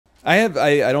I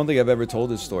don't think I've ever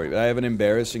told this story, but I have an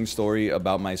embarrassing story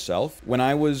about myself. When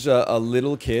I was a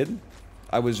little kid,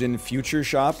 I was in Future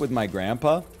Shop with my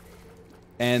grandpa,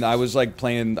 and I was like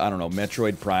playing, I don't know,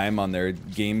 Metroid Prime on their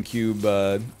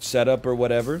GameCube setup or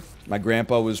whatever. My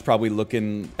grandpa was probably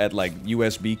looking at like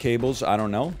USB cables, I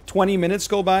don't know. 20 minutes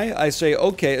go by, I say,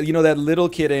 okay, you know, that little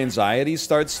kid anxiety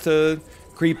starts to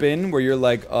creep in where you're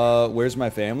like, where's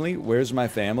my family? Where's my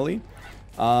family?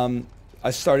 I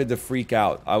started to freak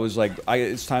out. I was like,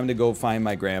 it's time to go find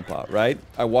my grandpa, right?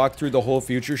 I walked through the whole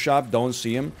Future Shop, don't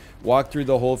see him. Walk through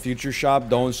the whole Future Shop,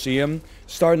 don't see him.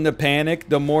 Starting to panic.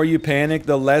 The more you panic,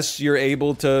 the less you're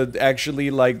able to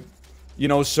actually, like, you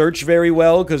know, search very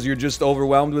well because you're just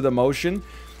overwhelmed with emotion.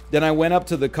 Then I went up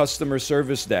to the customer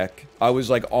service deck. I was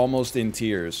like almost in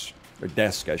tears. Or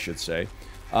desk, I should say.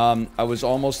 I was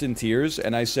almost in tears,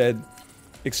 and I said,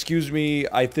 excuse me,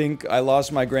 I think I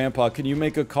lost my grandpa. Can you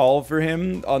make a call for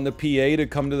him on the PA to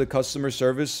come to the customer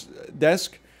service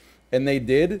desk? And they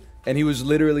did, and he was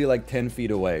literally like 10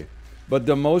 feet away. But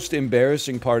the most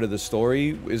embarrassing part of the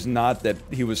story is not that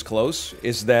he was close,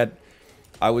 is that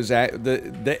I was at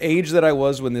the age that I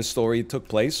was when this story took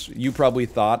place. You probably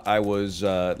thought I was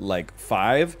like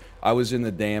 5. I was in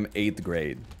the damn 8th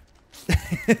grade.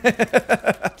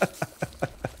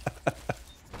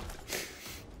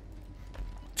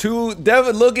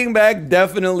 Looking back,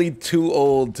 definitely too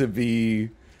old to be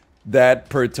that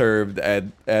perturbed at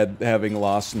having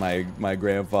lost my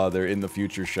grandfather in the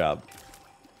Future Shop.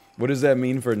 What does that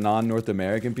mean for non-North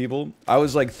American people? I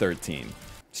was like 13.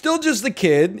 Still just a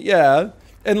kid, yeah.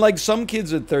 And like some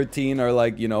kids at 13 are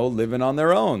like, you know, living on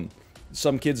their own.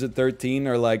 Some kids at 13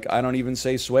 are like, I don't even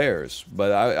say swears.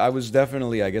 But I was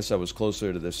definitely, I guess I was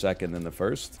closer to the second than the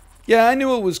first. Yeah, I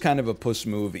knew it was kind of a puss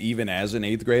move even as an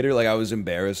 8th grader. Like, I was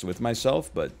embarrassed with myself,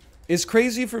 but it's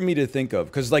crazy for me to think of.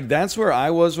 Because, like, that's where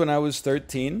I was when I was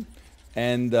 13.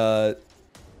 And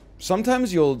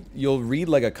sometimes you'll read,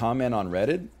 like, a comment on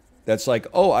Reddit that's like,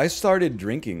 oh, I started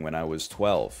drinking when I was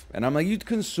 12. And I'm like, you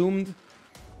consumed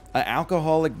an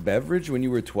alcoholic beverage when you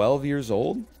were 12 years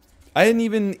old? I didn't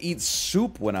even eat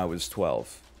soup when I was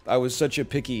 12. I was such a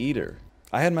picky eater.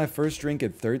 I had my first drink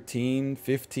at 13,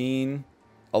 15...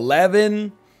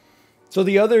 11. So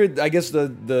the other, I guess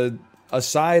the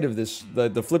aside of this,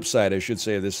 the flip side, I should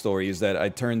say, of this story is that I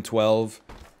turned 12,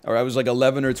 or I was like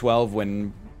 11 or 12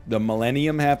 when the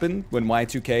millennium happened, when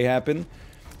Y2K happened.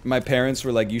 My parents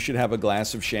were like, you should have a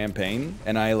glass of champagne,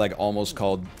 and I like almost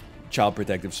called Child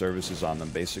Protective Services on them,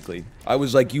 basically. I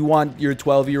was like, you want your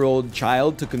 12-year-old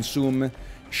child to consume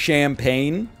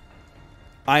champagne?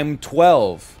 I'm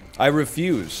 12. I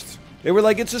refused. They were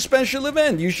like, it's a special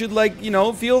event. You should, like, you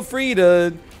know, feel free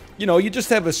to, you know, you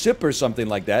just have a sip or something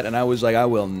like that. And I was like, I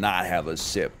will not have a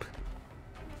sip.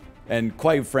 And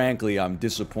quite frankly, I'm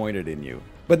disappointed in you.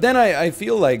 But then I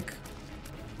feel like,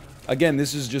 again,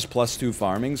 this is just +2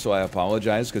 farming, so I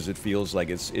apologize because it feels like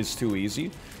it's too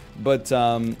easy. But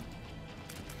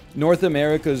North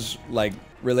America's, like,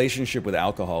 relationship with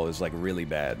alcohol is, like, really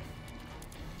bad.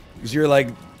 Because you're, like,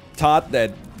 taught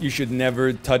that you should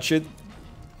never touch it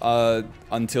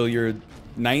until you're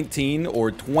 19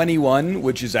 or 21,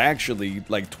 which is actually,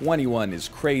 like, 21 is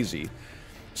crazy.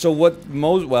 So what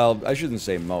most, well, I shouldn't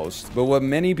say most, but what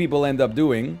many people end up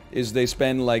doing is they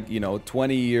spend, like, you know,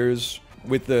 20 years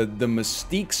with the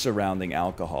mystique surrounding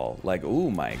alcohol. Like,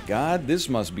 oh my god, this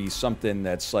must be something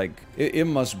that's like, it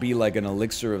must be like an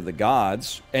elixir of the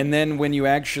gods. And then when you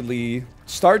actually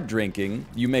start drinking,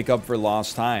 you make up for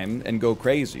lost time and go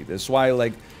crazy. That's why,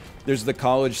 like, there's the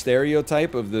college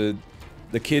stereotype of the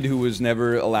kid who was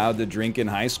never allowed to drink in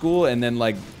high school, and then,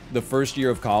 like, the first year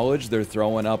of college, they're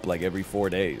throwing up, like, every 4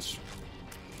 days.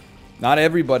 Not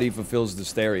everybody fulfills the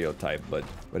stereotype, but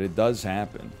it does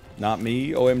happen. Not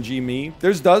me, OMG me.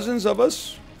 There's dozens of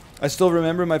us. I still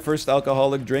remember my first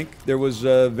alcoholic drink. There was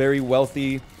a very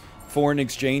wealthy foreign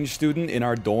exchange student in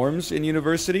our dorms in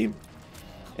university,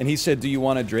 and he said, do you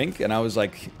want a drink? And I was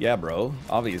like, yeah, bro,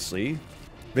 obviously.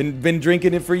 Been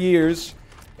drinking it for years.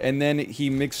 And then he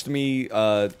mixed me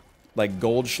like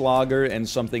Goldschlager and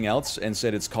something else and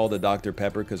said it's called a Dr.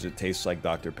 Pepper because it tastes like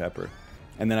Dr. Pepper.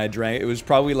 And then I drank, it was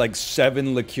probably like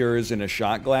 7 liqueurs in a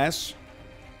shot glass.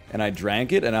 And I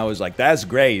drank it and I was like, that's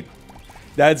great.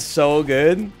 That's so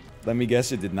good. Let me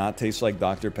guess, it did not taste like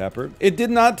Dr. Pepper. It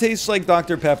did not taste like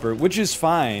Dr. Pepper, which is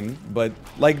fine, but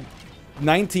like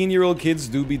 19-year-old kids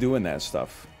do be doing that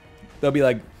stuff. They'll be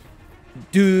like,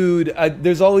 dude,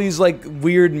 there's all these, like,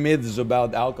 weird myths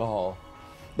about alcohol.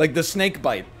 Like the snake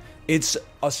bite. It's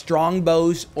a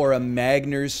Strongbows or a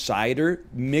Magners cider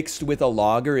mixed with a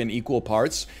lager in equal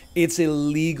parts. It's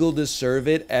illegal to serve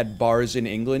it at bars in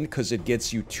England because it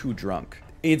gets you too drunk.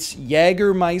 It's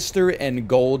Jägermeister and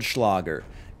Goldschlager.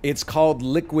 It's called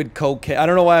liquid cocaine. I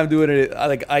don't know why I'm doing it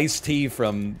like Ice-T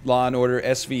from Law and Order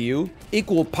SVU.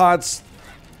 Equal parts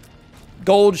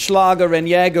Goldschlager and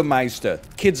Jägermeister.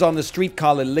 Kids on the street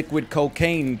call it liquid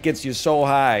cocaine. Gets you so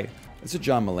high. It's a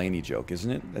John Mulaney joke,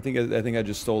 isn't it? I think I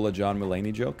just stole a John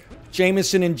Mulaney joke.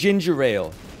 Jameson and ginger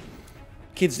ale.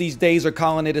 Kids these days are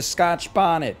calling it a Scotch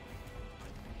bonnet.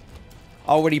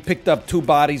 Already picked up 2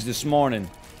 bodies this morning.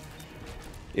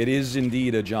 It is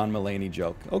indeed a John Mulaney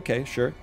joke. Okay, sure.